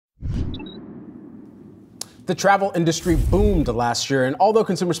The travel industry boomed last year, and although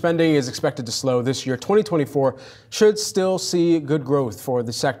consumer spending is expected to slow this year, 2024 should still see good growth for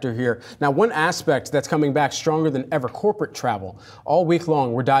the sector here. Now, one aspect that's coming back stronger than ever, corporate travel. All week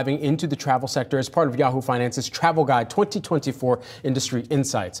long, we're diving into the travel sector as part of Yahoo Finance's Travel Guide 2024 Industry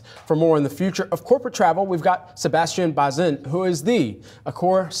Insights. For more on the future of corporate travel, we've got Sébastien Bazin, who is the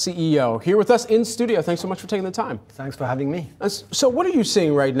Accor CEO, here with us in studio. Thanks so much for taking the time. Thanks for having me. So what are you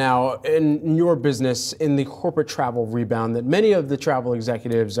seeing right now in your business in the corporate travel rebound that many of the travel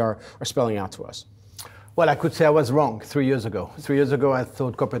executives are spelling out to us? Well, I could say I was wrong 3 years ago. 3 years ago, I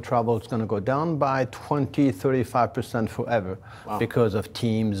thought corporate travel was going to go down by 20-35% forever. Wow. Because of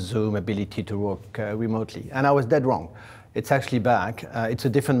Teams, Zoom, ability to work remotely. And I was dead wrong. It's actually back. It's a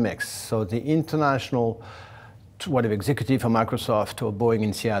different mix. So the international executive from Microsoft or Boeing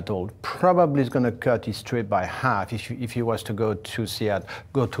in Seattle probably is going to cut his trip by half if he was to go to Seattle,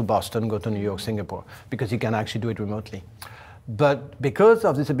 go to Boston, go to New York, Singapore, because he can actually do it remotely. But because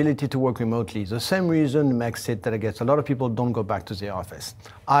of this ability to work remotely, the same reason makes it that I guess a lot of people don't go back to the office,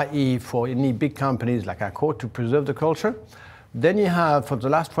 i.e. for any big companies like Accor to preserve the culture. Then you have, for the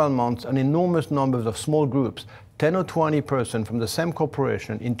last 12 months, an enormous number of small groups, 10 or 20 persons from the same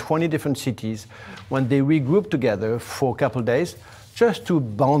corporation in 20 different cities, when they regroup together for a couple of days, just to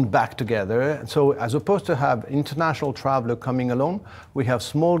bond back together. So as opposed to have international traveler coming along, we have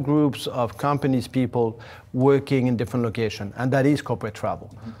small groups of companies, people working in different locations, and that is corporate travel.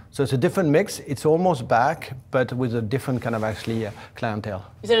 Mm-hmm. So it's a different mix. It's almost back, but with a different kind of clientele.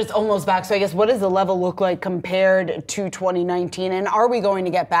 You said it's almost back, so I guess what does the level look like compared to 2019? And are we going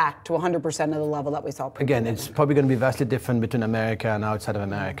to get back to 100% of the level that we saw pre-COVID? Again, it's probably going to be vastly different between America and outside of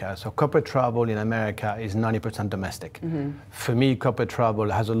America. So corporate travel in America is 90% domestic. Mm-hmm. For me, corporate travel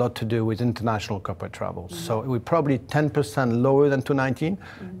has a lot to do with international corporate travel. Mm-hmm. So we're probably 10% lower than 2019,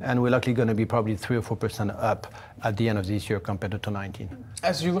 mm-hmm. and we're likely going to be probably 3 or 4% up at the end of this year compared to 2019.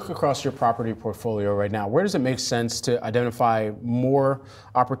 As you look across your property portfolio right now, where does it make sense to identify more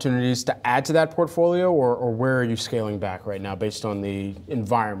opportunities to add to that portfolio, or where are you scaling back right now based on the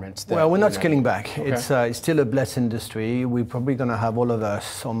environment? Well, we're not scaling back. Okay. It's still a blessed industry. We're probably going to have, all of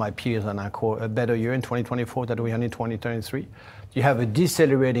us, all my peers and Accor, a better year in 2024 than we had in 2023. You have a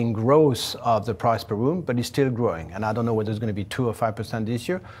decelerating growth of the price per room, but it's still growing. And I don't know whether it's going to be 2 or 5% this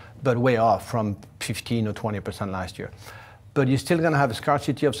year, but way off from 15 or 20% last year. But you're still going to have a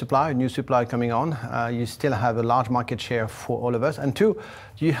scarcity of supply, new supply coming on. You still have a large market share for all of us. And two,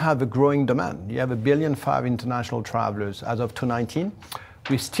 you have a growing demand. You have 1.5 billion international travelers as of 2019.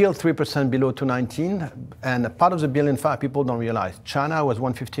 We're still 3% below 2019. And part of the 1.5 billion people don't realize. China was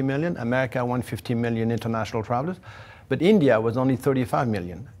 150 million, America 150 million international travelers. But India was only 35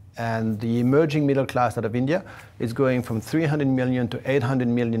 million. And the emerging middle class out of India is going from 300 million to 800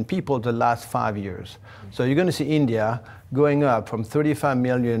 million people the last 5 years. So you're going to see India going up from 35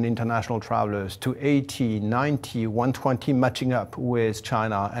 million international travelers to 80, 90, 120, matching up with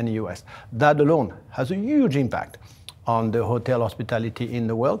China and the US. That alone has a huge impact on the hotel hospitality in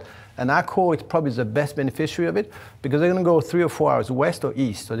the world. And Accor is probably the best beneficiary of it, because they're going to go 3 or 4 hours west or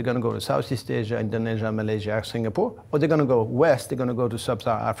east. So they're going to go to Southeast Asia, Indonesia, Malaysia, Singapore, or they're going to go west, they're going to go to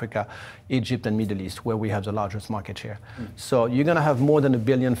Sub-Saharan Africa, Egypt and Middle East, where we have the largest market share. Mm. So you're going to have more than 1.5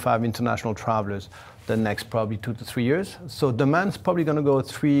 billion international travelers the next probably 2 to 3 years. So demand's probably going to go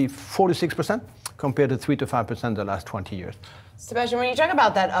 4 to 6% compared to 3 to 5% the last 20 years. Sébastien, when you talk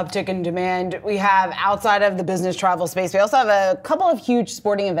about that uptick in demand, we have outside of the business travel space, we also have a couple of huge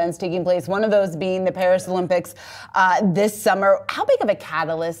sporting events taking place, one of those being the Paris Olympics this summer. How big of a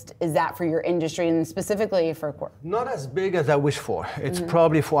catalyst is that for your industry and specifically for Accor? Not as big as I wish for. It's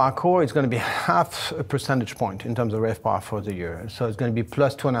probably for Accor, it's going to be half a percentage point in terms of RevPAR for the year. So it's going to be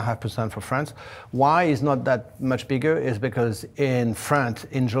plus 2.5% for France. Why is not that much bigger is because in France,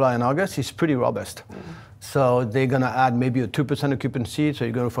 in July and August, it's pretty robust. So they're going to add maybe a 2% occupancy, so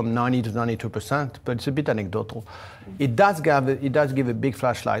you go from 90 to 92%, but it's a bit anecdotal. It does give a big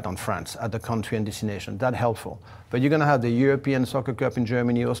flashlight on France as a country and destination. That's helpful. But you're going to have the European Soccer Cup in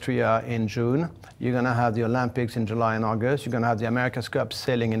Germany, Austria in June. You're going to have the Olympics in July and August. You're going to have the America's Cup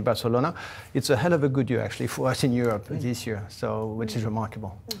sailing in Barcelona. It's a hell of a good year, actually, for us in Europe this year, so which is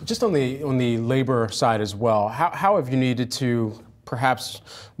remarkable. Just on the labor side as well, how have you needed to perhaps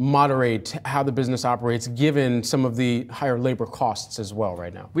moderate how the business operates given some of the higher labor costs as well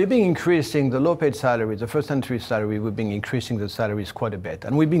right now? We've been increasing the low-paid salaries, the first entry salary, we've been increasing the salaries quite a bit.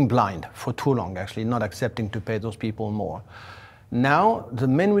 And we've been blind for too long, actually, not accepting to pay those people more. Now, the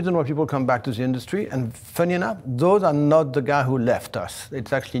main reason why people come back to the industry, and funny enough, those are not the guy who left us.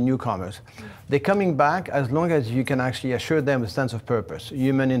 It's actually newcomers. They're coming back as long as you can actually assure them a sense of purpose,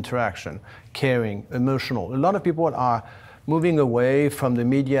 human interaction, caring, emotional. A lot of people are moving away from the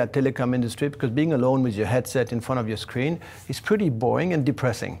media telecom industry because being alone with your headset in front of your screen is pretty boring and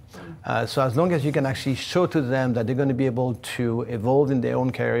depressing. So as long as you can actually show to them that they're going to be able to evolve in their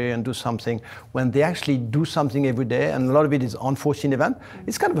own career and do something, when they actually do something every day, and a lot of it is unforeseen event,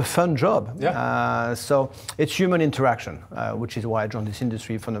 it's kind of a fun job. Yeah. So it's human interaction, which is why I joined this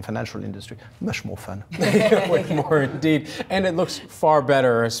industry from the financial industry. Much more fun. Way more indeed. And it looks far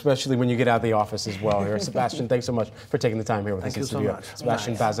better, especially when you get out of the office as well here. Sébastien, thanks so much for taking the time here with us in studio. Thank you so much.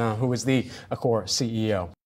 Sébastien Bazin, who is the Accor CEO.